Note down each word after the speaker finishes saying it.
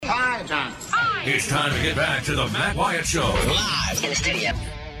time. It's time to get back to the Matt Wyatt Show. Live in the studio.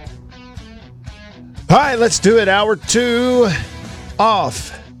 All right, let's do it. Hour 2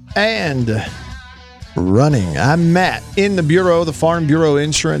 off and running. I'm Matt in the Bureau, the Farm Bureau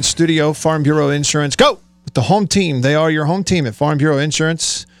Insurance Studio. Farm Bureau Insurance. Go with the home team. They are your home team at Farm Bureau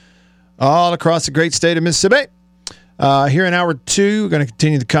Insurance all across the great state of Mississippi. Here in hour 2, we're going to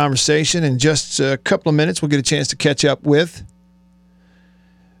continue the conversation. In just a couple of minutes, we'll get a chance to catch up with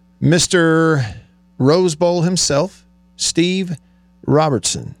Mr. Rose Bowl himself, Steve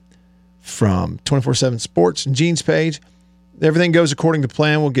Robertson from 24/7 Sports and Gene's page. Everything goes according to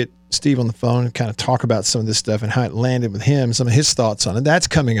plan. We'll get Steve on the phone and kind of talk about some of this stuff and how it landed with him, some of his thoughts on it. That's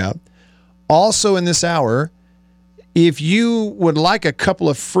coming up. Also in this hour, if you would like a couple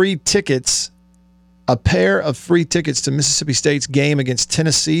of free tickets, a pair of free tickets to Mississippi State's game against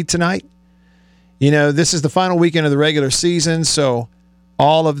Tennessee tonight. You know, this is the final weekend of the regular season, so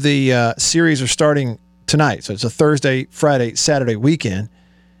all of the series are starting tonight. So it's a Thursday, Friday, Saturday weekend.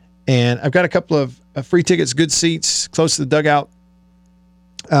 And I've got a couple of free tickets, good seats, close to the dugout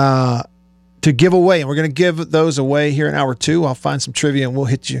to give away. And we're going to give those away here in hour 2. I'll find some trivia and we'll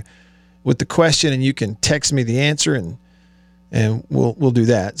hit you with the question and you can text me the answer and we'll do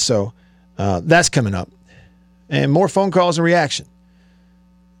that. So that's coming up. And more phone calls and reaction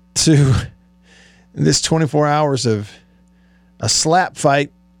to this 24 hours of a slap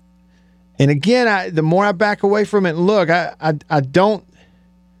fight. And again, the more I back away from it and look, I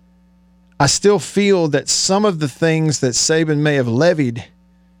still feel that some of the things that Saban may have levied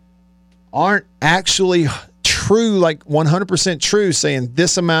aren't actually true, like 100% true, saying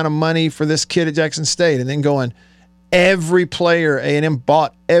this amount of money for this kid at Jackson State and then going every player, A&M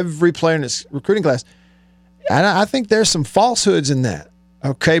bought every player in this recruiting class. I think there's some falsehoods in that,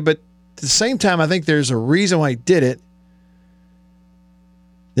 okay? But at the same time, I think there's a reason why he did it.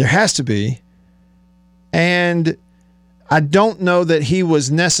 There has to be. And I don't know that he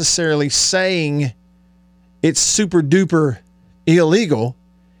was necessarily saying it's super duper illegal.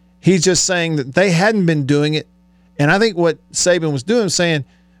 He's just saying that they hadn't been doing it. And I think what Saban was doing was saying,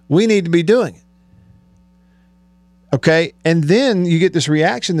 we need to be doing it. Okay. And then you get this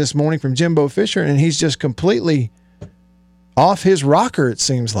reaction this morning from Jimbo Fisher, and he's just completely off his rocker, it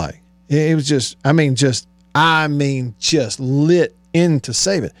seems like. It was just lit into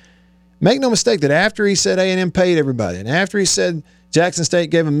Saban. Make no mistake that after he said A&M paid everybody, and after he said Jackson State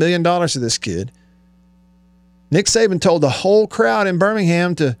gave $1 million to this kid, Nick Saban told the whole crowd in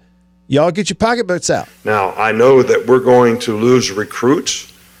Birmingham to, y'all get your pocketbooks out. Now, I know that we're going to lose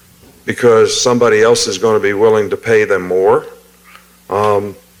recruits because somebody else is going to be willing to pay them more.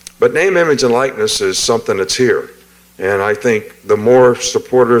 But name, image, and likeness is something that's here. And I think the more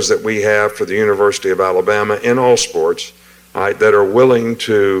supporters that we have for the University of Alabama in all sports that are willing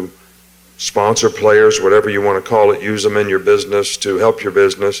to sponsor players, whatever you want to call it, use them in your business to help your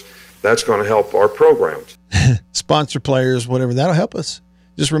business, that's going to help our programs. Sponsor players, whatever, that'll help us.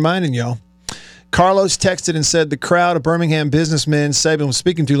 Just reminding y'all. Carlos texted and said the crowd of Birmingham businessmen Saban was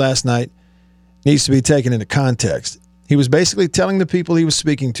speaking to last night needs to be taken into context. He was basically telling the people he was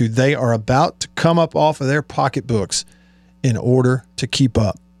speaking to they are about to come up off of their pocketbooks in order to keep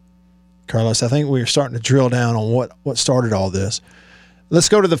up. Carlos, I think we are starting to drill down on what started all this. Let's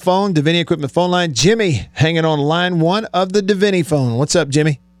go to the phone, Davini Equipment phone line. Jimmy hanging on line 1 of the Davini phone. What's up,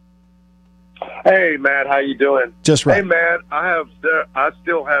 Jimmy? Hey, Matt, how you doing? Just right. Hey, Matt, I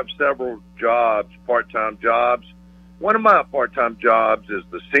still have several jobs, part-time jobs. One of my part-time jobs is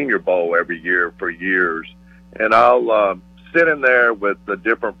the Senior Bowl every year for years, and I'll sit in there with the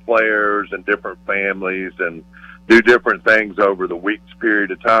different players and different families and do different things over the week's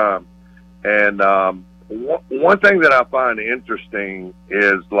period of time. And one thing that I find interesting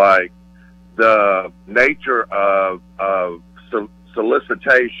is like the nature of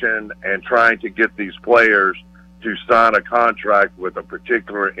solicitation and trying to get these players to sign a contract with a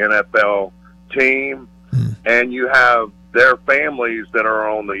particular NFL team. And you have their families that are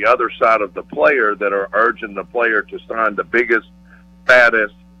on the other side of the player that are urging the player to sign the biggest,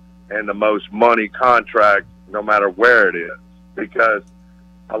 fattest, and the most money contract no matter where it is. Because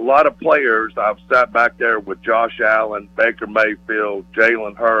a lot of players, I've sat back there with Josh Allen, Baker Mayfield,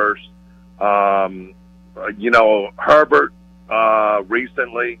 Jalen Hurst, Herbert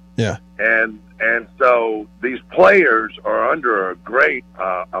recently. Yeah. And so these players are under a great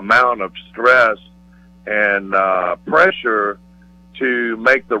amount of stress and pressure to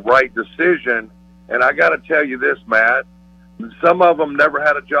make the right decision. And I got to tell you this, Matt, some of them never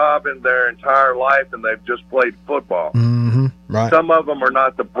had a job in their entire life and they've just played football. Mm-hmm. Right. Some of them are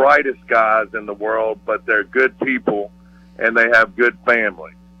not the brightest guys in the world, but they're good people and they have good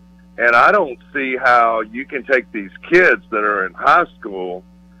families. And I don't see how you can take these kids that are in high school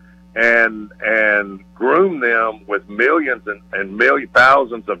and groom them with millions and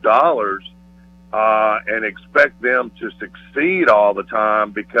thousands of dollars and expect them to succeed all the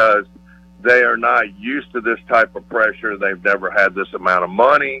time because they are not used to this type of pressure. They've never had this amount of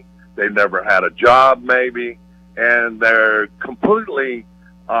money. They've never had a job maybe. And they're completely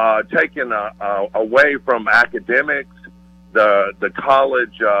taken away from academics, the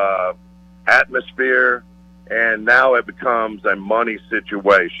college atmosphere, and now it becomes a money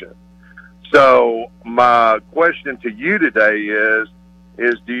situation. So my question to you today is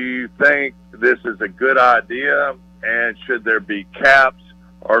do you think this is a good idea, and should there be caps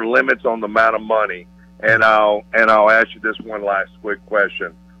or limits on the amount of money? And I'll ask you this one last quick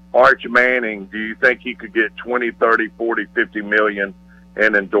question. Arch Manning, do you think he could get 20, 30, 40, 50 million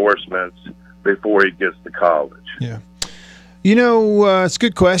in endorsements before he gets to college? Yeah. It's a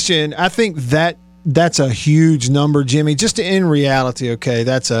good question. I think that's a huge number, Jimmy. Just in reality, okay,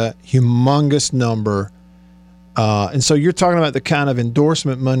 that's a humongous number. And so you're talking about the kind of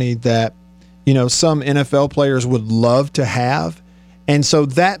endorsement money that, some NFL players would love to have. And so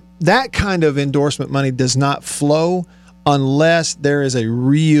that kind of endorsement money does not flow unless there is a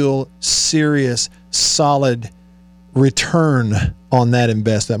real, serious, solid return on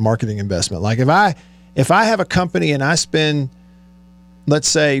that marketing investment. Like if I have a company and I spend, let's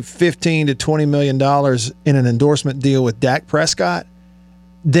say, $15 to $20 million in an endorsement deal with Dak Prescott,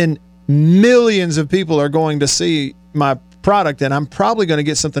 then millions of people are going to see my product, and I'm probably going to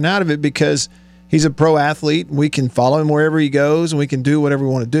get something out of it because he's a pro athlete. We can follow him wherever he goes, and we can do whatever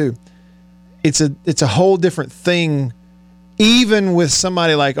we want to do. It's a whole different thing, even with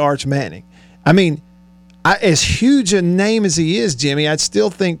somebody like Arch Manning. I mean, as huge a name as he is, Jimmy, I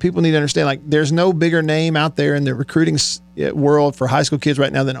still think people need to understand, like, there's no bigger name out there in the recruiting world for high school kids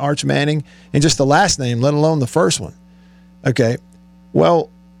right now than Arch Manning, and just the last name, let alone the first one. Okay.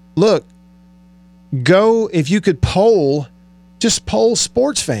 Well, look, if you could just poll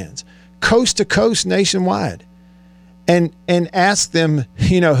sports fans, coast to coast, nationwide, and ask them,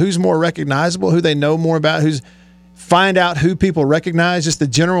 who's more recognizable, who they know more about, find out who people recognize, just the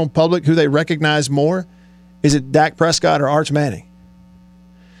general public, who they recognize more. Is it Dak Prescott or Arch Manning?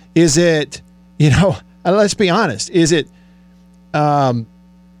 Is it, let's be honest, is it, you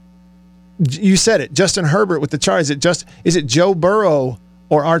said it, Justin Herbert with the Chargers, is it Joe Burrow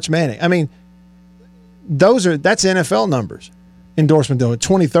or Arch Manning? I mean, that's NFL numbers, endorsement doing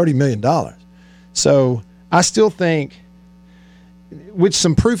 $20, $30 million. So I still think, with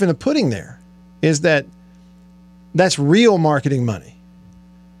some proof in the pudding there, is that's real marketing money.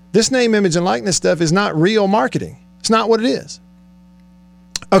 This name, image, and likeness stuff is not real marketing. It's not what it is.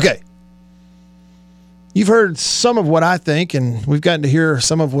 Okay. You've heard some of what I think, and we've gotten to hear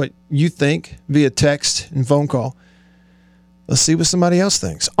some of what you think via text and phone call. Let's see what somebody else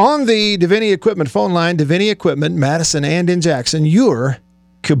thinks. On the Davini Equipment phone line, Davini Equipment, Madison and in Jackson, your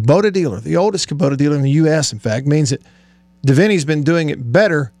Kubota dealer, the oldest Kubota dealer in the U.S., in fact, means that Davini's been doing it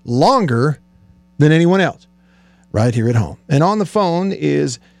better, longer than anyone else right here at home. And on the phone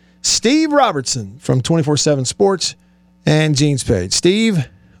is Steve Robertson from 24/7 Sports and Gene's Page. Steve,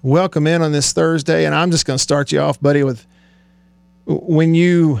 welcome in on this Thursday, and I'm just going to start you off, buddy, with when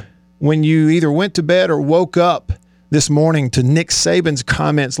you either went to bed or woke up this morning to Nick Saban's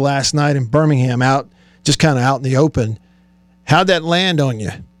comments last night in Birmingham, just kind of out in the open. How'd that land on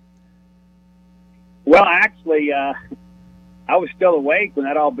you? Well, actually, I was still awake when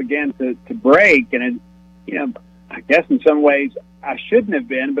that all began to break, and I guess in some ways I shouldn't have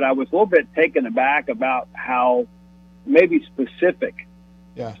been, but I was a little bit taken aback about how maybe specific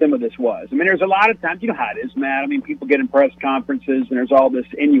some of this was. I mean, there's a lot of times, you know how it is, Matt. I mean, people get in press conferences and there's all this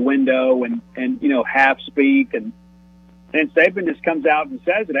innuendo and half speak, and Saban just comes out and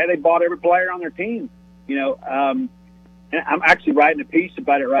says it. Hey, they bought every player on their team. And I'm actually writing a piece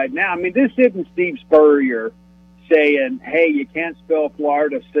about it right now. I mean, this isn't Steve Spurrier saying, hey, you can't spell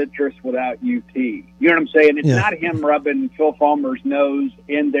Florida citrus without UT. You know what I'm saying? It's not him rubbing Phil Fulmer's nose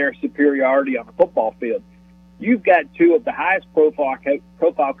in their superiority on the football field. You've got two of the highest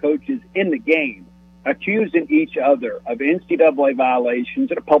profile coaches in the game accusing each other of NCAA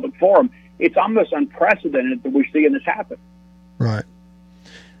violations at a public forum. It's almost unprecedented that we're seeing this happen. Right.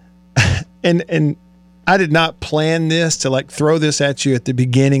 And I did not plan this to throw this at you at the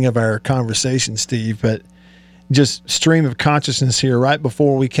beginning of our conversation, Steve, but just stream of consciousness here right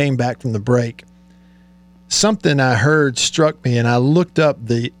before we came back from the break. Something I heard struck me, and I looked up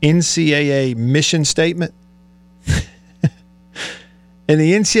the NCAA mission statement. And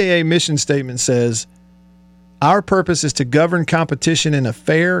the NCAA mission statement says, Our purpose is to govern competition in a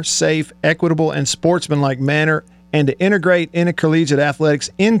fair, safe, equitable, and sportsmanlike manner, and to integrate intercollegiate athletics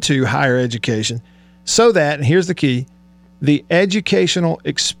into higher education so that, and here's the key, the educational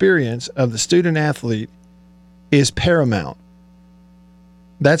experience of the student athlete is paramount.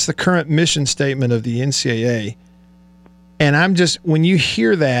 That's the current mission statement of the NCAA. And when you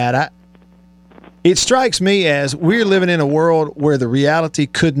hear that, it strikes me as we're living in a world where the reality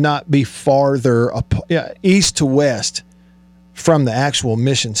could not be farther east to west from the actual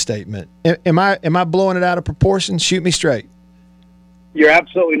mission statement. Am I blowing it out of proportion? Shoot me straight. You're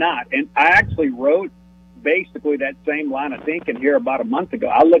absolutely not. And I actually wrote basically that same line of thinking here about a month ago.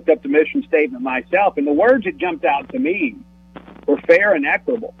 I looked up the mission statement myself, and the words that jumped out to me were fair and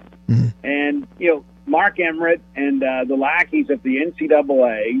equitable. Mm-hmm. And, Mark Emmert and the lackeys of the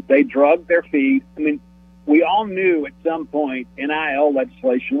NCAA, they drugged their feet. I mean, we all knew at some point NIL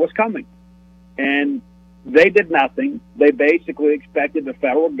legislation was coming. And they did nothing. They basically expected the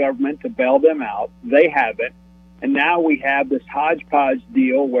federal government to bail them out. They haven't. And now we have this hodgepodge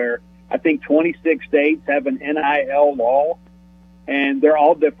deal where I think 26 states have an NIL law, and they're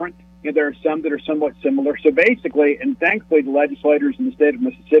all different. There are some that are somewhat similar. So basically, and thankfully, the legislators in the state of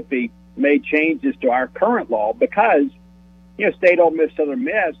Mississippi made changes to our current law because, State Ole Miss, Southern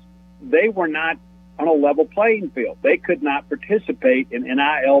Miss, they were not on a level playing field. They could not participate in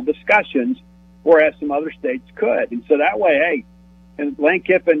NIL discussions, whereas some other states could. And so that way, hey, and Lane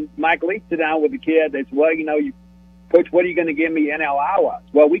Kiffin, Mike Leach sit down with the kid. They said, well, Coach, what are you going to give me NIL-wise?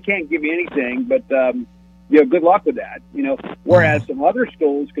 Well, we can't give you anything, but, good luck with that. Whereas some other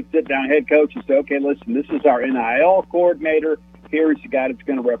schools could sit down, head coach, and say, okay, listen, this is our NIL coordinator. Here's the guy that's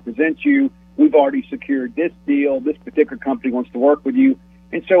going to represent you. We've already secured this deal. This particular company wants to work with you.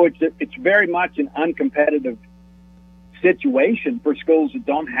 And so it's very much an uncompetitive situation for schools that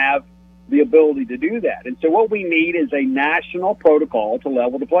don't have the ability to do that. And so what we need is a national protocol to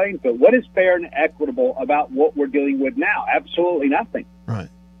level the playing field. What is fair and equitable about what we're dealing with now? Absolutely nothing. Right.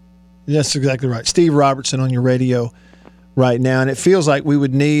 That's exactly right. Steve Robertson on your radio right now, and it feels like we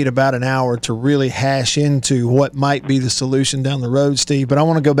would need about an hour to really hash into what might be the solution down the road, Steve. But I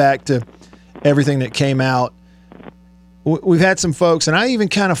want to go back to everything that came out. We've had some folks, and I even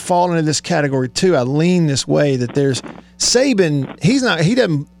kind of fall into this category too. I lean this way that there's Saban. He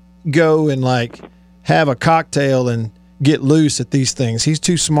doesn't go and have a cocktail and get loose at these things. He's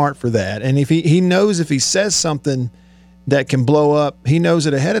too smart for that. And if he knows if he says something that can blow up, he knows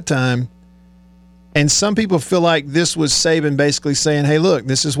it ahead of time. And some people feel like this was Saban basically saying, hey, look,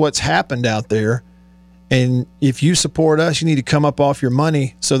 this is what's happened out there. And if you support us, you need to come up off your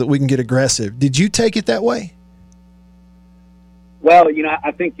money so that we can get aggressive. Did you take it that way? Well,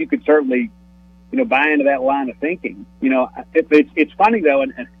 I think you could certainly, buy into that line of thinking. It's funny, though,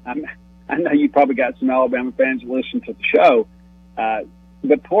 and I know you probably got some Alabama fans who listen to the show,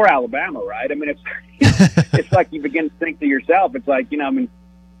 but poor Alabama, right? I mean, it's like you begin to think to yourself, it's like,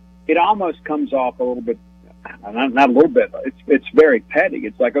 it almost comes off a little bit, not a little bit, it's very petty.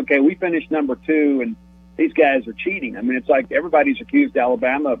 It's like, okay, we finished number 2, and these guys are cheating. I mean, it's like everybody's accused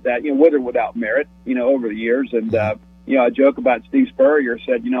Alabama of that, with or without merit, over the years. And, I joke about Steve Spurrier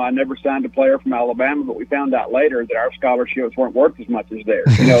said, I never signed a player from Alabama, but we found out later that our scholarships weren't worth as much as theirs,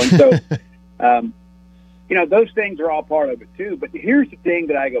 and so, those things are all part of it too. But here's the thing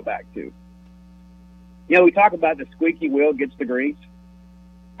that I go back to. We talk about the squeaky wheel gets the grease.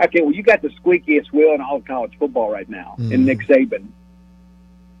 Okay, well, you got the squeakiest wheel in all of college football right now, in Nick Saban,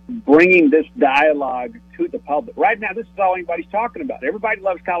 bringing this dialogue to the public. Right now, this is all anybody's talking about. Everybody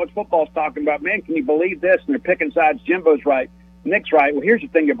loves college football is talking about, man, can you believe this? And they're picking sides. Jimbo's right. Nick's right. Well, here's the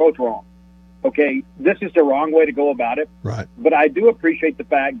thing. They're both wrong. Okay, this is the wrong way to go about it. Right. But I do appreciate the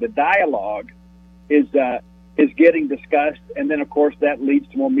fact that dialogue is getting discussed, and then, of course, that leads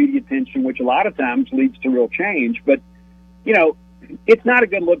to more media attention, which a lot of times leads to real change. But, it's not a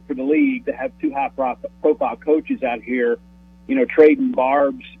good look for the league to have 2 high-profile coaches out here, trading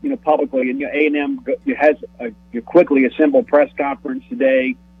barbs, publicly. And A&M has a quickly assembled press conference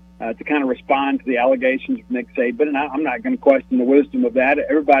today to kind of respond to the allegations of Nick Saban. And I'm not going to question the wisdom of that.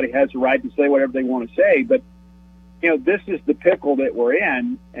 Everybody has the right to say whatever they want to say. But, this is the pickle that we're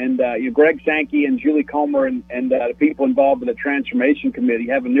in. And, Greg Sankey and Julie Comer and the people involved in the transformation committee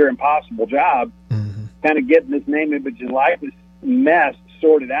have a near impossible job kind of getting this name, image, and likeness mess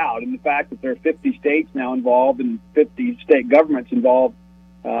sorted out. And the fact that there are 50 states now involved and 50 state governments involved,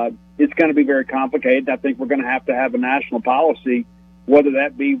 it's going to be very complicated. I think we're going to have a national policy, whether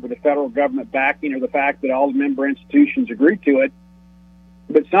that be with the federal government backing or the fact that all the member institutions agree to it.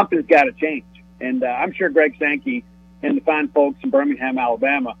 But something's got to change. And I'm sure Greg Sankey and the fine folks in Birmingham,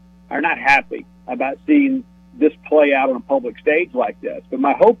 Alabama, are not happy about seeing this play out on a public stage like this. But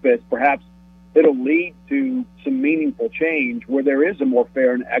my hope is perhaps it'll lead to some meaningful change where there is a more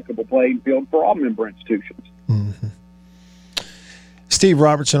fair and equitable playing field for all member institutions. Mm-hmm. Steve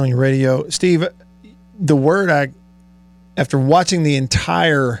Robertson on your radio. Steve, the word after watching the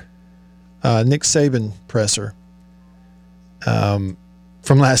entire Nick Saban presser from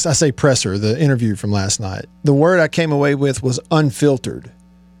last, I say presser, the interview from last night, the word I came away with was unfiltered.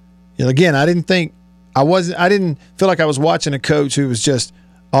 Again, I didn't feel like I was watching a coach who was just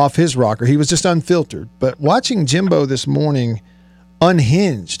off his rocker. He was just unfiltered. But watching Jimbo this morning,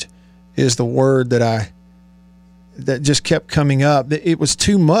 unhinged is the word that just kept coming up. It was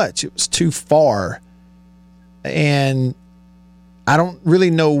too much. It was too far. And I don't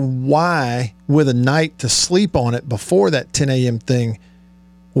really know why, with a night to sleep on it before that 10 a.m. thing,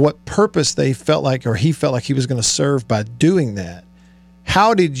 what purpose they felt like, or he felt like he was going to serve by doing that.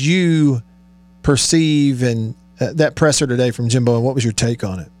 How did you perceive that presser today from Jimbo, and what was your take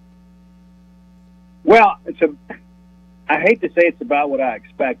on it? Well, I hate to say it's about what I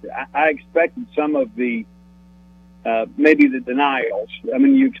expected. I expected some of the maybe the denials. I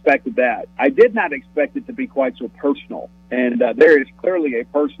mean, you expected that. I did not expect it to be quite so personal. And there is clearly a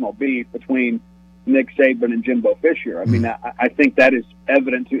personal beef between Nick Saban and Jimbo Fisher. I mean, I think that is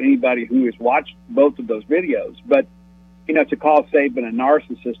evident to anybody who has watched both of those videos. But, to call Saban a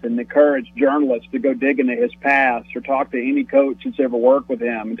narcissist and encourage journalists to go dig into his past or talk to any coach that's ever worked with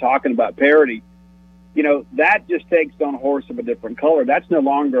him and talking about parity, that just takes on a horse of a different color. That's no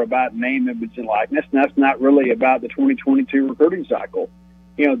longer about name, image, and likeness, and that's not really about the 2022 recruiting cycle.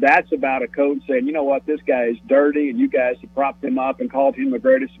 That's about a coach saying, you know what, this guy is dirty, and you guys have propped him up and called him the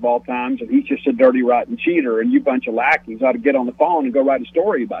greatest of all times, and he's just a dirty, rotten cheater, and you bunch of lackeys ought to get on the phone and go write a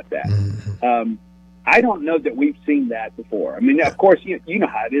story about that. Mm-hmm. I don't know that we've seen that before. I mean, of course, you know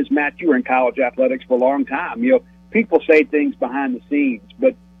how it is, Matt. You were in college athletics for a long time. People say things behind the scenes,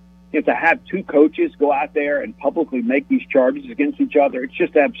 but to have two coaches go out there and publicly make these charges against each other, it's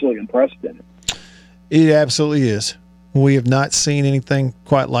just absolutely unprecedented. It absolutely is. We have not seen anything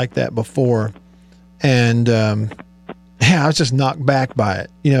quite like that before. And, I was just knocked back by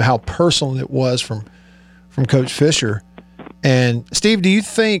it, how personal it was from Coach Fisher. And, Steve, do you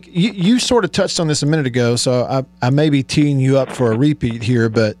think – you sort of touched on this a minute ago, so I may be teeing you up for a repeat here,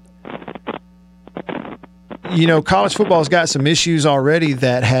 but, college football's got some issues already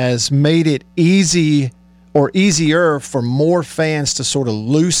that has made it easy or easier for more fans to sort of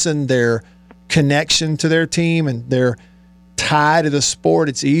loosen their connection to their team and their tie to the sport.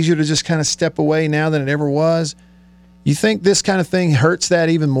 It's easier to just kind of step away now than it ever was. You think this kind of thing hurts that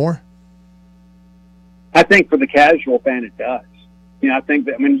even more? I think for the casual fan it does. I think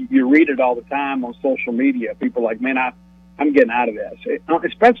that, you read it all the time on social media. People are like, man, I'm getting out of this,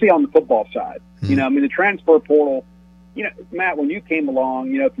 especially on the football side. The transfer portal, Matt, when you came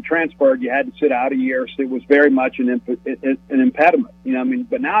along, if you transferred, you had to sit out a year. So it was very much an impediment,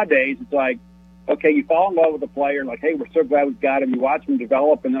 but nowadays it's like, okay, you fall in love with a player, like, hey, we're so glad we've got him. You watch him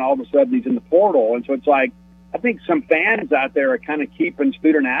develop, and then all of a sudden he's in the portal. And so it's like, I think some fans out there are kind of keeping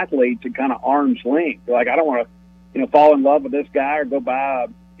student athletes at kind of arm's length. They're like, I don't want to, fall in love with this guy or go buy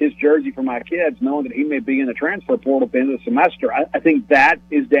his jersey for my kids, knowing that he may be in the transfer portal at the end of the semester. I think that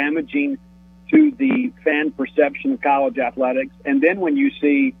is damaging to the fan perception of college athletics. And then when you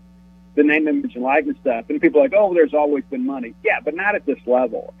see the name, image, and likeness stuff, and people are like, oh, there's always been money. Yeah, but not at this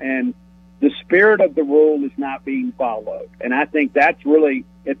level. And the spirit of the rule is not being followed. And I think that's really,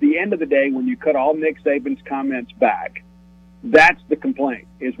 at the end of the day, when you cut all Nick Saban's comments back, that's the complaint,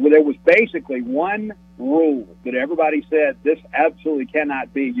 is where there was basically one rule that everybody said this absolutely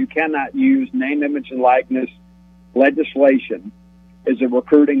cannot be. You cannot use name, image, and likeness legislation as a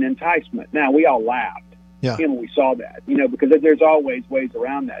recruiting enticement. Now, we all laughed when we saw that, because there's always ways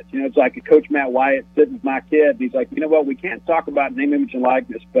around that. It's like a Coach Matt Wyatt sitting with my kid, and he's like, we can't talk about name, image, and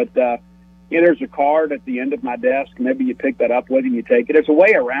likeness, but there's a card at the end of my desk. Maybe you pick that up with you and you take it. There's a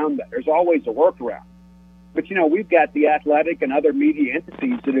way around that. There's always a workaround. But, we've got the Athletic and other media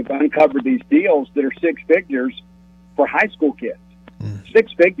entities that have uncovered these deals that are six figures for high school kids.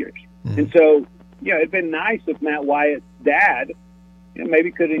 6 figures. And so, it'd been nice if Matt Wyatt's dad,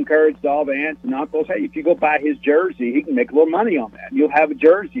 maybe could encourage all the aunts and uncles, hey, if you go buy his jersey, he can make a little money on that. You'll have a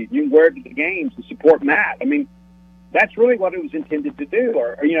jersey. You can wear it to the games to support Matt. That's really what it was intended to do.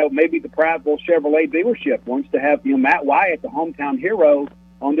 Or maybe the Prattville Chevrolet dealership wants to have, Matt Wyatt, the hometown hero,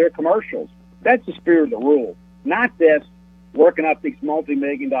 on their commercials. That's the spirit of the rule, not this working up these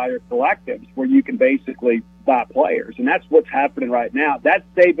multi-million-dollar collectives where you can basically buy players. And that's what's happening right now. That's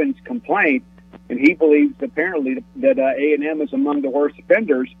Saban's complaint, and he believes apparently that A&M is among the worst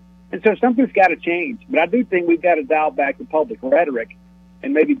offenders. And so something's got to change. But I do think we've got to dial back the public rhetoric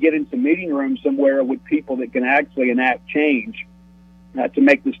and maybe get in some meeting rooms somewhere with people that can actually enact change to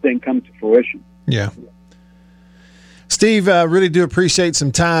make this thing come to fruition. Yeah. Steve, I really do appreciate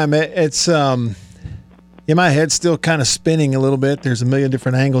some time. It's in my head's still kind of spinning a little bit. There's a million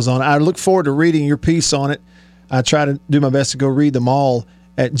different angles on it. I look forward to reading your piece on it. I try to do my best to go read them all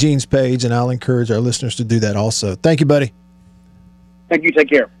at Gene's page, and I'll encourage our listeners to do that also. Thank you, buddy. Thank you. Take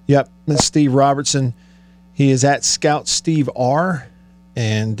care. Yep. That's Steve Robertson. He is at Scout Steve R,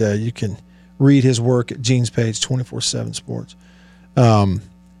 and you can read his work at Gene's page, 24/7 Sports.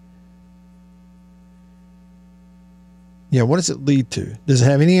 Yeah, what does it lead to? Does it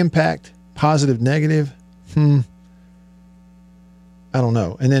have any impact? Positive, negative? I don't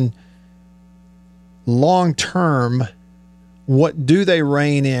know. And then long term, what do they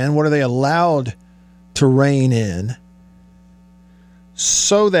rein in? What are they allowed to rein in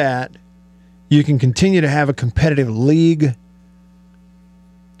so that you can continue to have a competitive league?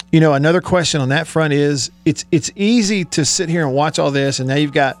 You know, another question on that front is it's easy to sit here and watch all this, and now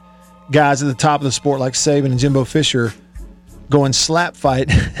you've got guys at the top of the sport like Saban and Jimbo Fisher going slap fight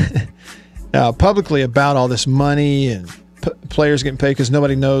publicly about all this money and players getting paid because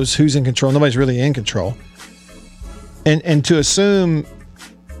nobody knows who's in control. Nobody's really in control. And to assume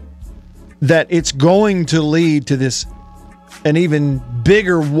that it's going to lead to this an even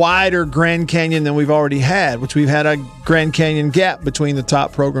bigger, wider Grand Canyon than we've already had, which we've had a Grand Canyon gap between the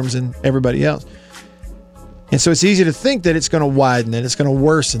top programs and everybody else. And so it's easy to think that it's going to widen, that it's going to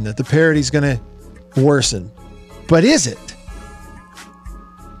worsen, that the parity's going to worsen. But is it?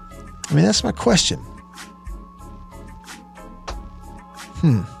 I mean, that's my question.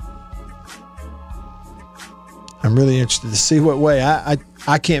 I'm really interested to see what way.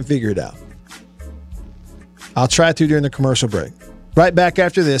 I can't figure it out. I'll try to during the commercial break. Right back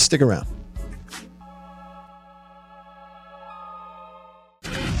after this. Stick around.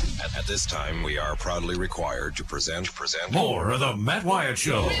 At this time, we are proudly required to present More of the Matt Wyatt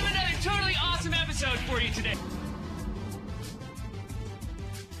Show. We have another totally awesome episode for you today.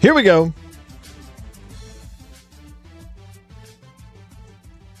 Here we go.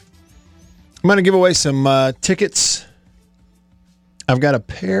 I'm going to give away some tickets. I've got a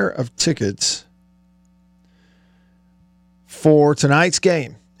pair of tickets for tonight's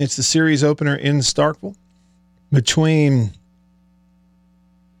game. It's the series opener in Starkville between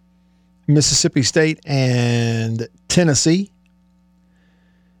Mississippi State and Tennessee.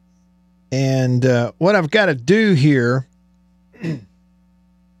 And what I've got to do here,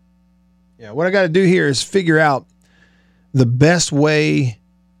 what I got to do here is figure out the best way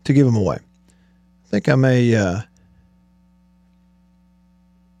to give them away. I think I may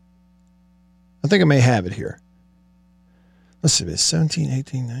have it here. Let's see, it's 17,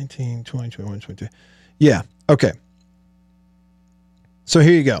 18, 19, 20, 21, 22. Yeah, okay. So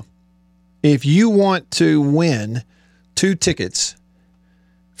here you go. If you want to win 2 tickets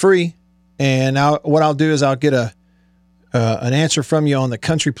free, and what I'll do is I'll get an answer from you on the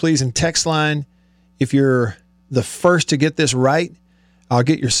Country Pleasing text line. If you're the first to get this right, I'll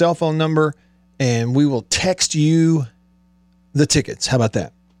get your cell phone number, and we will text you the tickets. How about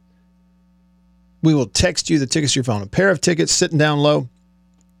that? We will text you the tickets to your phone. A pair of tickets sitting down low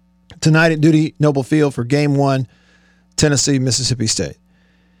tonight at Duty Noble Field for Game 1, Tennessee, Mississippi State.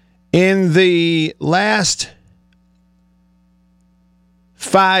 In the last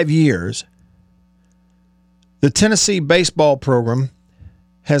 5 years, the Tennessee baseball program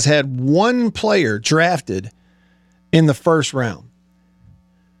has had 1 player drafted in the first round.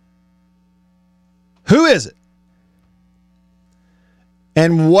 Who is it?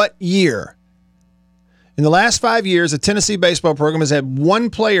 And what year? In the last 5 years, the Tennessee baseball program has had 1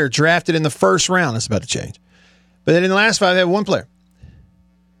 player drafted in the first round. That's about to change. But then in the last 5, they had 1 player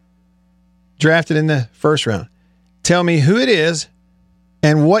drafted in the first round. Tell me who it is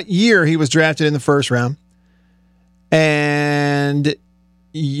and what year he was drafted in the first round. And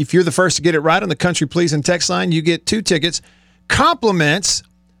if you're the first to get it right on the Country Pleasing text line, you get 2 tickets. Compliments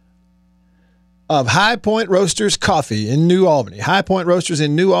of High Point Roasters Coffee in New Albany. High Point Roasters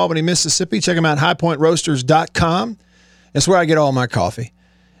in New Albany, Mississippi. Check them out, highpointroasters.com. That's where I get all my coffee.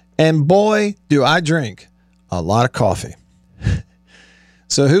 And boy, do I drink a lot of coffee.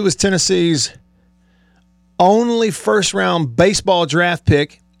 So who was Tennessee's only first-round baseball draft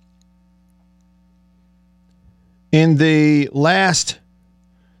pick in the last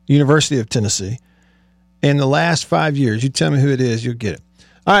University of Tennessee in the last 5 years? You tell me who it is, you'll get it.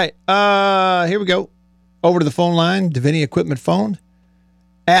 All right, here we go. Over to the phone line, Davini Equipment phone.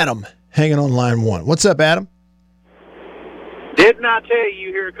 Adam, hanging on line 1. What's up, Adam? Didn't I tell you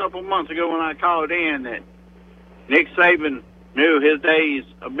here a couple months ago when I called in that Nick Saban knew his days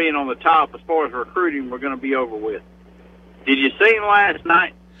of being on the top as far as recruiting were going to be over with? Did you see him last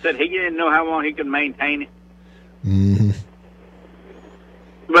night? Said he didn't know how long he could maintain it. Mm-hmm.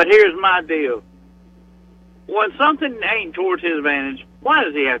 But here's my deal. When something ain't towards his advantage, why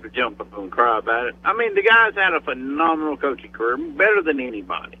does he have to jump up and cry about it? I mean, the guy's had a phenomenal coaching career, better than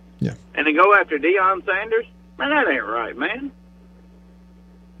anybody. Yeah. And to go after Deion Sanders, man, that ain't right, man.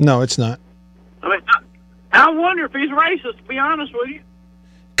 No, it's not. I mean, I wonder if he's racist, to be honest with you.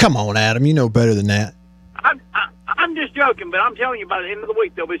 Come on, Adam. You know better than that. I'm just joking, but I'm telling you, by the end of the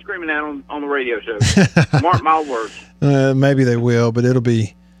week, they'll be screaming that on the radio show. Mark my words. Maybe they will, but that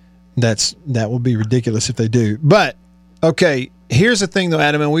will be ridiculous if they do. But okay, here's the thing, though,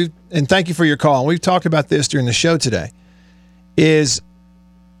 Adam, and thank you for your call. And we've talked about this during the show today.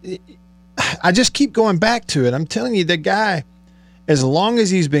 I just keep going back to it. I'm telling you, the guy, as long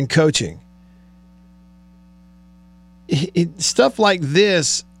as he's been coaching, stuff like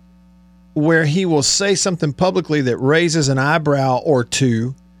this, where he will say something publicly that raises an eyebrow or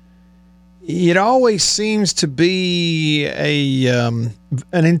two, it always seems to be an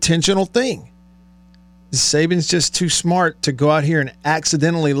intentional thing. Saban's just too smart to go out here and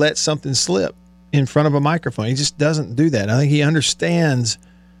accidentally let something slip in front of a microphone. He just doesn't do that. I think he understands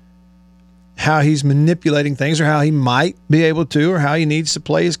how he's manipulating things, or how he might be able to, or how he needs to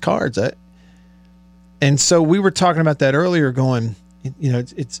play his cards. And so we were talking about that earlier, going,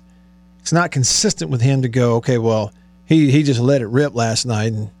 it's not consistent with him to go, okay, well, he just let it rip last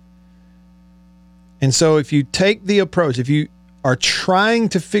night. And so if you take the approach, if you are trying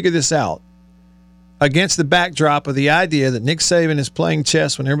to figure this out against the backdrop of the idea that Nick Saban is playing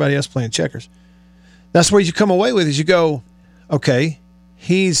chess when everybody else is playing checkers, that's where you come away with is you go, okay,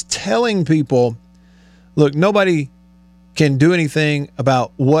 he's telling people, look, nobody can do anything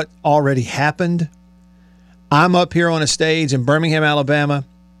about what already happened. I'm up here on a stage in Birmingham, Alabama,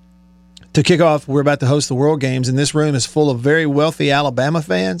 to kick off. We're about to host the World Games, and this room is full of very wealthy Alabama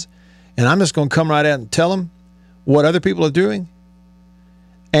fans, and I'm just going to come right out and tell them what other people are doing.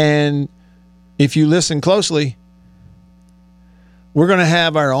 And if you listen closely, we're going to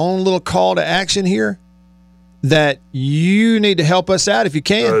have our own little call to action here that you need to help us out if you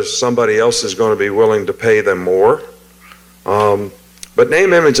can. Because somebody else is going to be willing to pay them more. But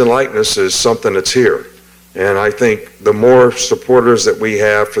name, image, and likeness is something that's here. And I think the more supporters that we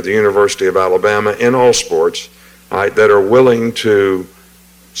have for the University of Alabama in all sports that are willing to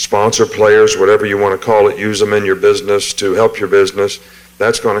sponsor players, whatever you want to call it, use them in your business to help your business,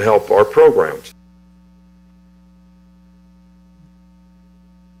 that's going to help our programs.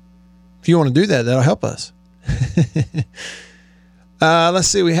 If you want to do that, that'll help us. Let's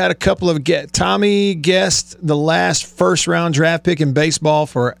see. We had a couple of Tommy guessed the last first-round draft pick in baseball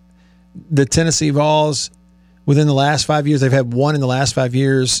for the Tennessee Vols within the last 5 years. They've had one in the last 5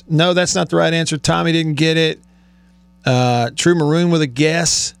 years. No, that's not the right answer. Tommy didn't get it. True Maroon with a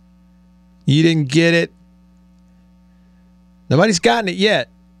guess. You didn't get it. Nobody's gotten it yet.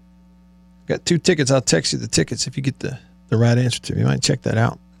 Got 2 tickets. I'll text you the tickets if you get the right answer to me. You might check that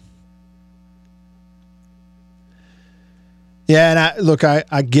out. Yeah, and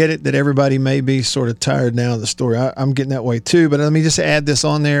I get it that everybody may be sort of tired now of the story. I'm getting that way too, but let me just add this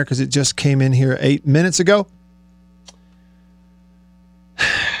on there because it just came in here 8 minutes ago.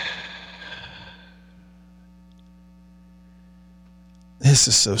 This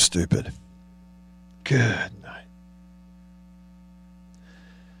is so stupid. Good night.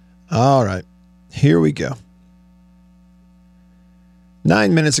 All right, here we go.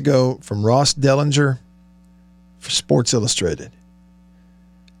 9 minutes ago from Ross Dellinger for Sports Illustrated.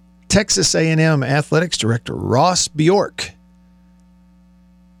 Texas A&M Athletics Director Ross Bjork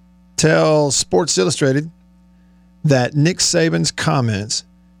tells Sports Illustrated that Nick Saban's comments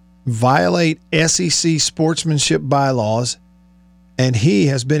violate SEC sportsmanship bylaws, and he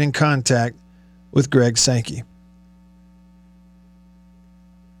has been in contact with Greg Sankey.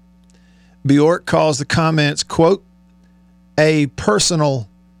 Bjork calls the comments, quote, a personal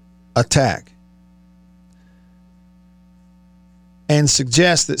attack, and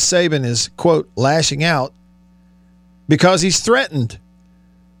suggests that Saban is, quote, lashing out because he's threatened.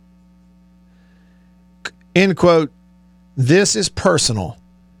 End quote. This is personal.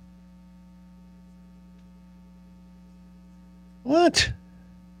 What?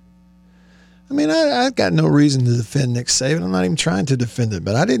 I mean, I've got no reason to defend Nick Saban. I'm not even trying to defend it,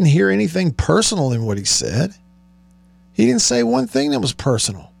 but I didn't hear anything personal in what he said. He didn't say one thing that was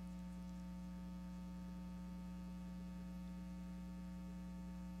personal.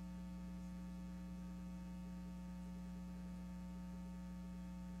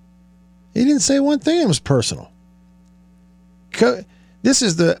 didn't say one thing that was personal. This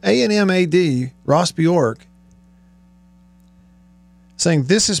is the A&M AD, Ross Bjork, saying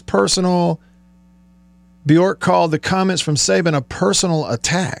this is personal. Bjork called the comments from Saban a personal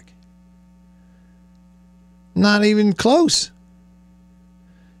attack. Not even close.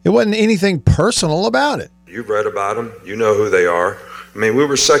 It wasn't anything personal about it. You've read about them. You know who they are. I mean, we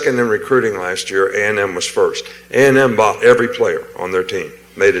were second in recruiting last year. A&M was first. A&M bought every player on their team,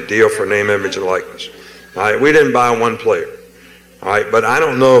 made a deal for name, image, and likeness. All right, we didn't buy one player. All right, but I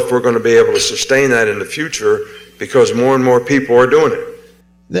don't know if we're going to be able to sustain that in the future because more and more people are doing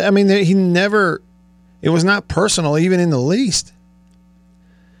it. I mean, it was not personal even in the least.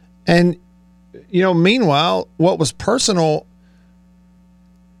 And, meanwhile, what was personal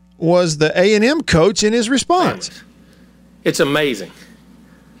was the A&M coach in his response. It's amazing.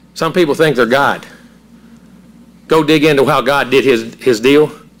 Some people think they're God. Go dig into how God did his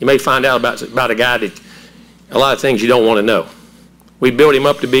deal. You may find out about a guy that a lot of things you don't want to know. We built him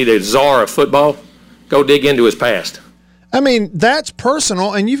up to be the czar of football. Go dig into his past. I mean, that's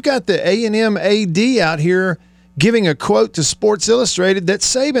personal, and you've got the A&M AD out here giving a quote to Sports Illustrated that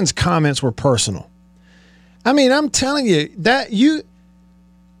Saban's comments were personal. I mean, I'm telling you, that you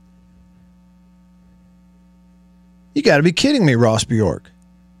got to be kidding me, Ross Bjork.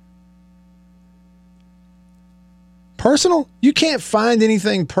 Personal? You can't find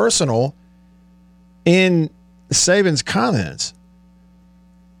anything personal in Saban's comments.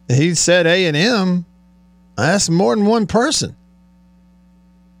 He said A&M. That's more than one person.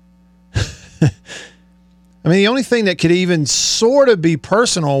 I mean, the only thing that could even sort of be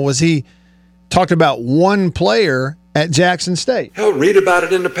personal was he talked about one player at Jackson State. Hell, read about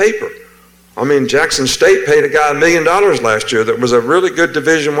it in the paper. I mean, Jackson State paid a guy $1 million last year that was a really good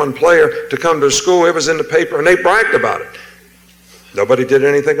Division I player to come to school. It was in the paper, and they bragged about it. Nobody did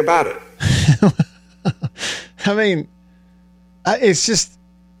anything about it. I mean, it's just,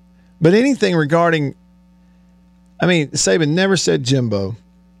 but anything regarding, I mean, Saban never said Jimbo.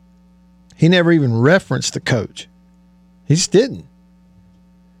 He never even referenced the coach. He just didn't.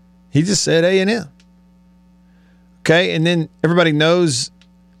 He just said A&M. Okay, and then everybody knows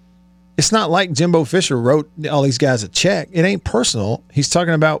it's not like Jimbo Fisher wrote all these guys a check. It ain't personal. He's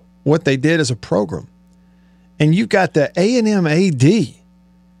talking about what they did as a program. And you've got the A&M AD.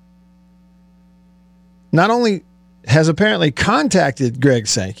 Not only has apparently contacted Greg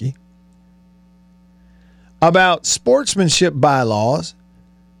Sankey about sportsmanship bylaws,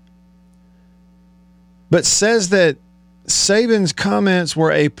 but says that Saban's comments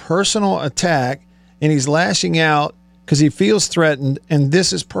were a personal attack and he's lashing out because he feels threatened and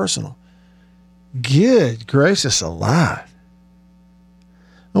this is personal. Good gracious alive.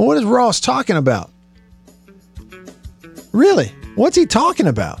 And what is Ross talking about? Really? What's he talking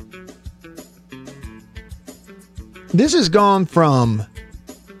about? This has gone from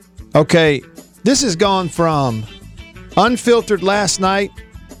unfiltered last night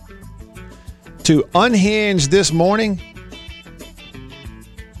to unhinged this morning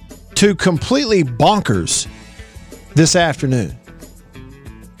to completely bonkers this afternoon.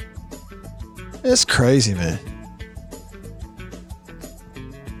 It's crazy, man.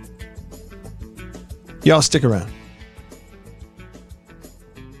 Y'all stick around.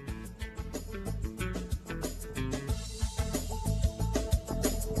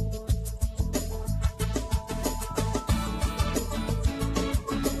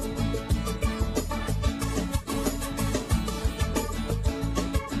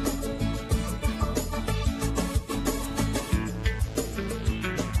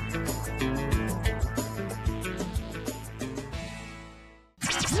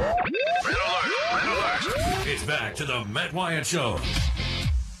 It's back to the Matt Wyatt Show.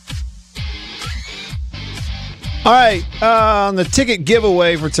 All right, on the ticket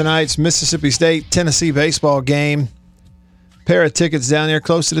giveaway for tonight's Mississippi State-Tennessee baseball game, pair of tickets down there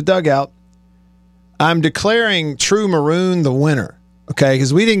close to the dugout. I'm declaring True Maroon the winner, okay,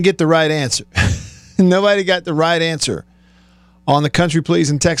 because we didn't get the right answer. Nobody got the right answer on the Country Please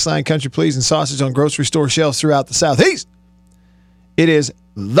and text line Country Please and sausage on grocery store shelves throughout the Southeast. It is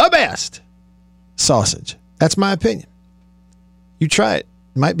the best sausage. That's my opinion. You try it.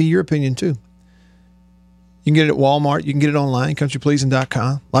 It might be your opinion too. You can get it at Walmart. You can get it online,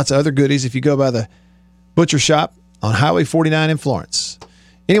 countrypleasing.com. Lots of other goodies if you go by the butcher shop on Highway 49 in Florence.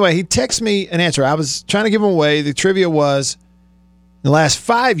 Anyway, he texted me an answer. I was trying to give him away. The trivia was, in the last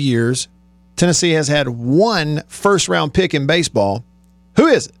 5 years, Tennessee has had one first-round pick in baseball. Who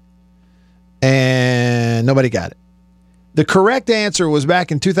is it? And nobody got it. The correct answer was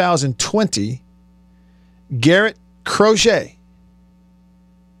back in 2020, Garrett Crochet.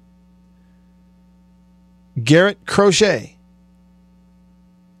 Garrett Crochet,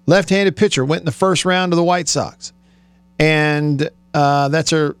 left-handed pitcher, went in the first round of the White Sox. And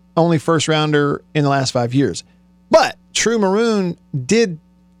that's her only first-rounder in the last 5 years. But True Maroon did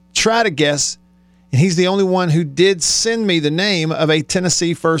try to guess, and he's the only one who did send me the name of a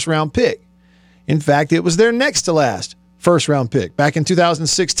Tennessee first-round pick. In fact, it was their next to last first-round pick. Back in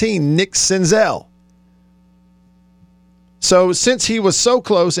 2016, Nick Senzel. So since he was so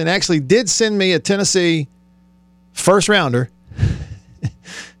close and actually did send me a Tennessee first-rounder,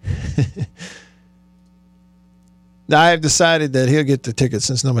 I have decided that he'll get the ticket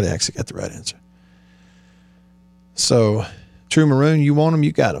since nobody actually got the right answer. So, True Maroon, you want them,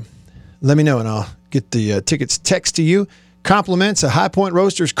 you got them. Let me know, and I'll get the tickets text to you. Compliments of High Point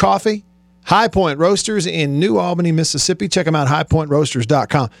Roasters Coffee. High Point Roasters in New Albany, Mississippi. Check them out,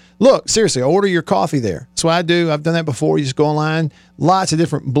 highpointroasters.com. Look, seriously, order your coffee there. That's what I do. I've done that before. You just go online. Lots of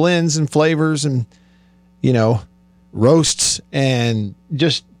different blends and flavors and, roasts, and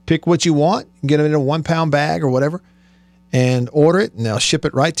just pick what you want. Get it in a 1-pound bag or whatever and order it, and they'll ship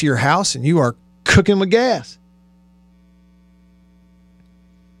it right to your house, and you are cooking with gas.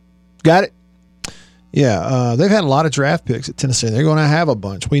 Got it? Yeah, they've had a lot of draft picks at Tennessee. They're going to have a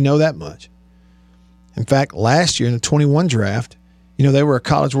bunch. We know that much. In fact, last year in the 21 draft, they were a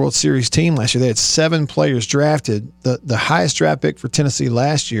College World Series team last year. They had 7 players drafted. The highest draft pick for Tennessee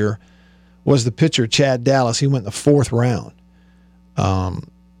last year was the pitcher Chad Dallas. He went in the 4th round.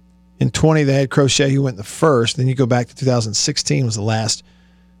 In 20, they had Crochet, who went in the 1st. Then you go back to 2016 was the last.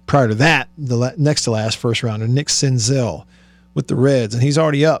 Prior to that, the next to last first rounder, Nick Senzel with the Reds. And he's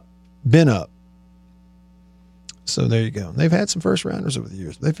already been up. So there you go. They've had some first rounders over the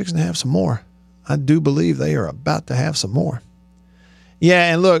years. They're fixing to have some more. I do believe they are about to have some more.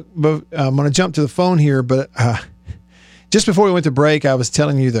 Yeah, and look, I'm going to jump to the phone here, but just before we went to break, I was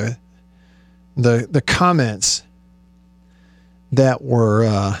telling you the comments that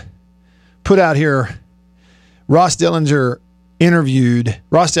were put out here. Ross Dellinger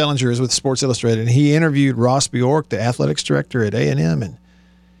is with Sports Illustrated, and he interviewed Ross Bjork, the athletics director at A&M, and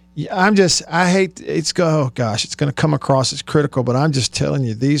I hate it's going to come across as critical, but I'm just telling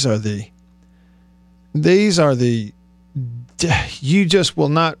you, these are the you just will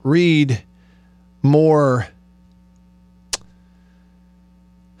not read more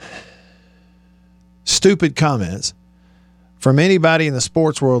stupid comments from anybody in the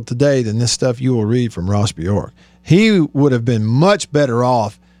sports world today than this stuff you will read from Ross Bjork. He would have been much better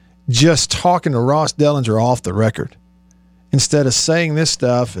off just talking to Ross Dellinger off the record instead of saying this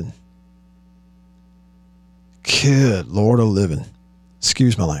stuff. And good Lord of living.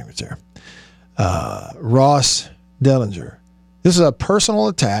 Excuse my language there. Ross Dellinger. This is a personal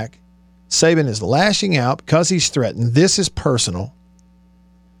attack. Saban is lashing out because he's threatened. This is personal.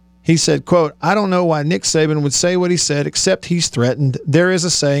 He said, quote, "I don't know why Nick Saban would say what he said, except he's threatened. There is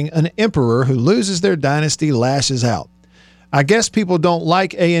a saying, an emperor who loses their dynasty lashes out. I guess people don't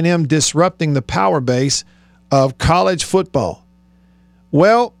like A&M disrupting the power base of college football."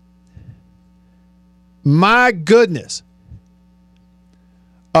 Well, my goodness.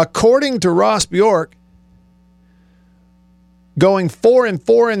 According to Ross Bjork, going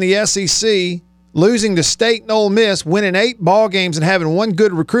 4-4 in the SEC, losing to State and Ole Miss, winning 8 ball games and having one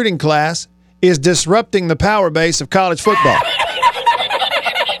good recruiting class is disrupting the power base of college football.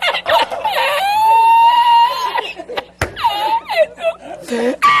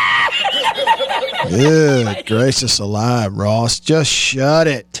 Good gracious alive, Ross. Just shut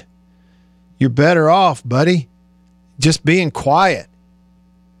it. You're better off, buddy. Just being quiet.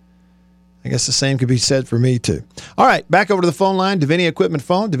 I guess the same could be said for me, too. All right, back over to the phone line. Davini Equipment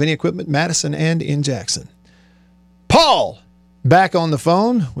phone. Davini Equipment, Madison and in Jackson. Paul, back on the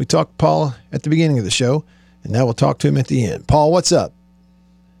phone. We talked to Paul at the beginning of the show, and now we'll talk to him at the end. Paul, what's up?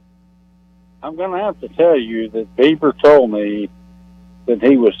 I'm going to have to tell you that Bieber told me that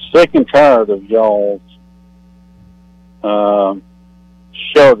he was sick and tired of y'all's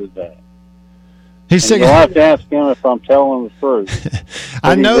show today. He's sick. You'll have to ask him if I'm telling the truth.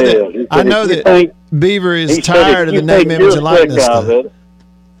 I know that Beaver is tired of the name, image, and likeness stuff.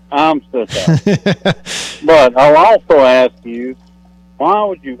 I'm sick of it. But I'll also ask you, why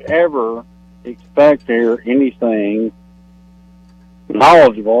would you ever expect to hear anything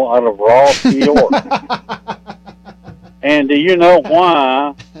knowledgeable out of Ross Bjork? And do you know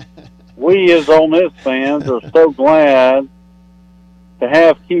why we as Ole Miss fans are so glad to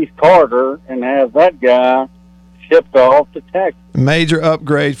have Keith Carter and have that guy shipped off to Texas? Major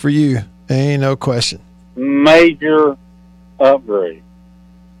upgrade for you. Ain't no question. Major upgrade.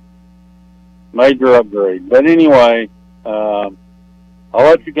 Major upgrade. But anyway, I'll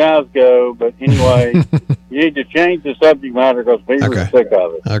let you guys go. But anyway, You need to change the subject matter because Beaver's sick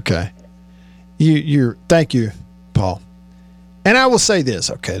of it. Okay. Thank you, Paul. And I will say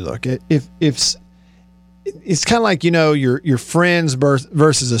this. Okay, look, if it's kind of like, your friends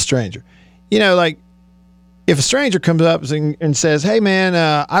versus a stranger. Like if a stranger comes up and says, "Hey, man,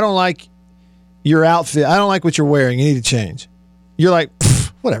 I don't like your outfit. I don't like what you're wearing. You need to change." You're like,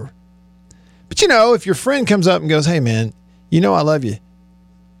 whatever. But if your friend comes up and goes, "Hey, man, I love you.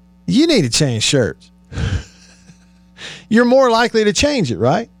 You need to change shirts." You're more likely to change it,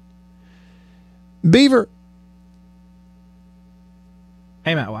 right? Beaver.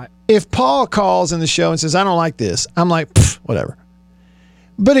 Hey, Matt White. If Paul calls in the show and says, "I don't like this," I'm like, whatever.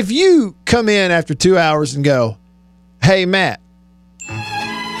 But if you come in after 2 hours and go, "Hey, Matt,"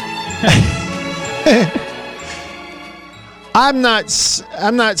 I'm not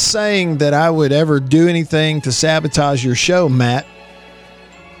saying that I would ever do anything to sabotage your show, Matt.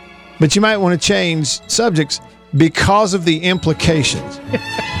 But you might want to change subjects because of the implications.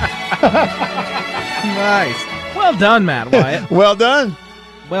 Nice. Well done, Matt Wyatt. Well done.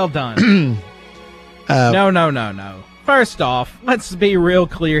 Well done. No. First off, let's be real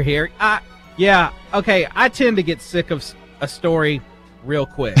clear here. I tend to get sick of a story real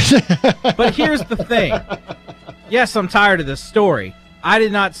quick. But here's the thing. Yes, I'm tired of this story. I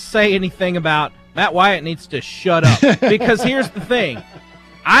did not say anything about Matt Wyatt needs to shut up. Because here's the thing.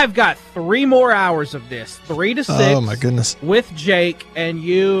 I've got 3 more hours of this, 3 to 6. Oh, my goodness. With Jake, and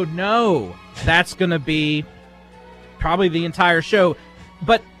that's going to be probably the entire show.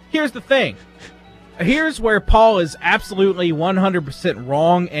 But here's the thing. Here's where Paul is absolutely 100%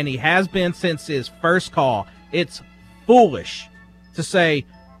 wrong, and he has been since his first call. It's foolish to say,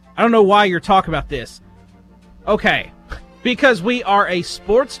 "I don't know why you're talking about this." Okay, because we are a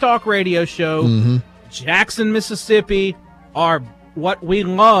sports talk radio show. Mm-hmm. Jackson, Mississippi, what we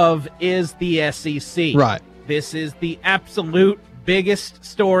love is the SEC. Right. This is the absolute biggest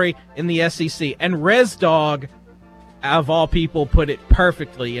story in the SEC. And ResDog, of all people, put it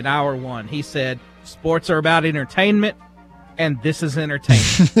perfectly in hour 1. He said, sports are about entertainment, and this is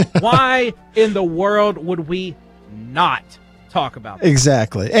entertainment. Why in the world would we not talk about that?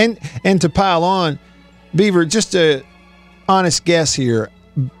 Exactly. And to pile on, Beaver, just a honest guess here.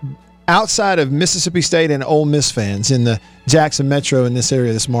 Outside of Mississippi State and Ole Miss fans in the Jackson Metro in this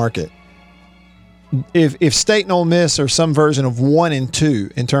area, this market, if State and Ole Miss are some version of 1 and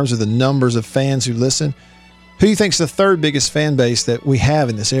 2 in terms of the numbers of fans who listen, who do you think is the third biggest fan base that we have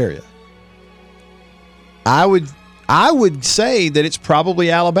in this area? I would say that it's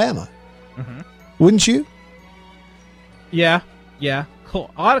probably Alabama. Mm-hmm. Wouldn't you? Yeah. A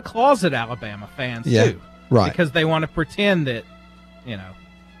lot of closet Alabama fans, too. Right. Because they want to pretend that,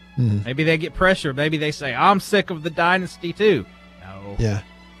 maybe they get pressure. Maybe they say, "I'm sick of the dynasty, too." No. Yeah.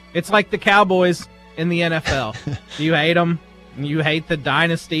 It's like the Cowboys in the NFL. You hate them. You hate the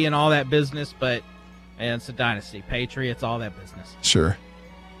dynasty and all that business, but it's a dynasty. Patriots, all that business. Sure.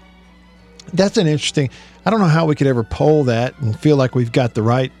 That's an interesting. I don't know how we could ever poll that and feel like we've got the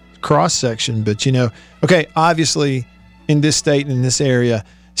right cross section, but okay, obviously in this state and in this area,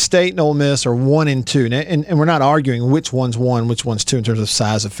 State and Ole Miss are 1 and 2, and we're not arguing which one's 1, which one's 2 in terms of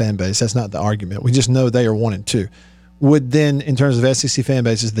size of fan base. That's not the argument. We just know they are 1 and 2. Would then, in terms of SEC fan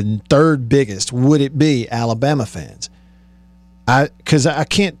bases, the third biggest, would it be Alabama fans? Because I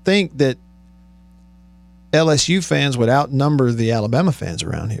can't think that LSU fans would outnumber the Alabama fans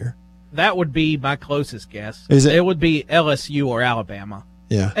around here. That would be my closest guess. Is it? It would be LSU or Alabama.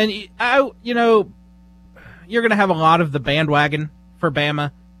 Yeah. And you're going to have a lot of the bandwagon for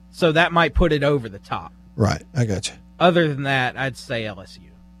Bama, so that might put it over the top. Right. I got you. Other than that, I'd say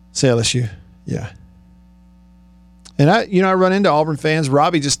LSU. Say LSU. Yeah. And I run into Auburn fans.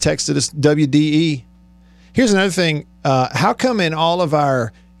 Robbie just texted us WDE. Here's another thing. How come in all of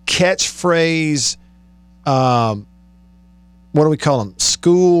our catchphrase, what do we call them?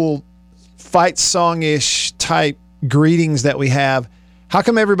 School fight song-ish type greetings that we have. How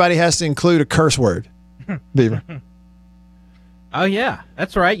come everybody has to include a curse word, Beaver? Oh, yeah.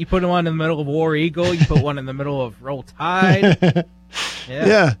 That's right. You put one in the middle of War Eagle. You put one in the middle of Roll Tide.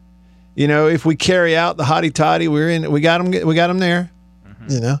 Yeah. If we carry out the hotty toddy, we got them there.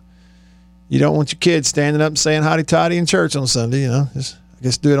 Mm-hmm. You don't want your kids standing up and saying hotty toddy in church on Sunday. Just, I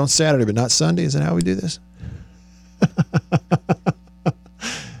guess do it on Saturday, but not Sunday. Is that how we do this?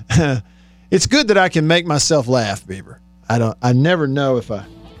 It's good that I can make myself laugh, Beaver. I never know if I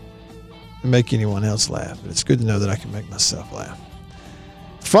make anyone else laugh, but it's good to know that I can make myself laugh.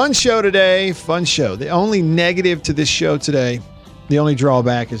 Fun show today. Fun show. The only negative to this show today, the only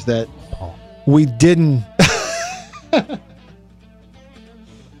drawback is that we didn't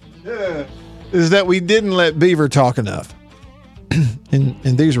is that we didn't let Beaver talk enough. and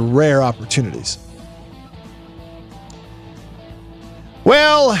these are rare opportunities.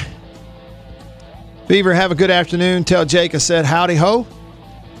 Well, Beaver, have a good afternoon. Tell Jake I said howdy ho.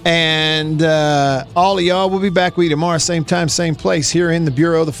 And all of y'all, we'll be back with you tomorrow, same time, same place, here in the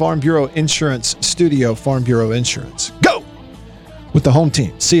Bureau, the Farm Bureau Insurance Studio, Farm Bureau Insurance. Go! With the home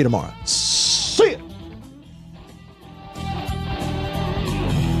team. See you tomorrow.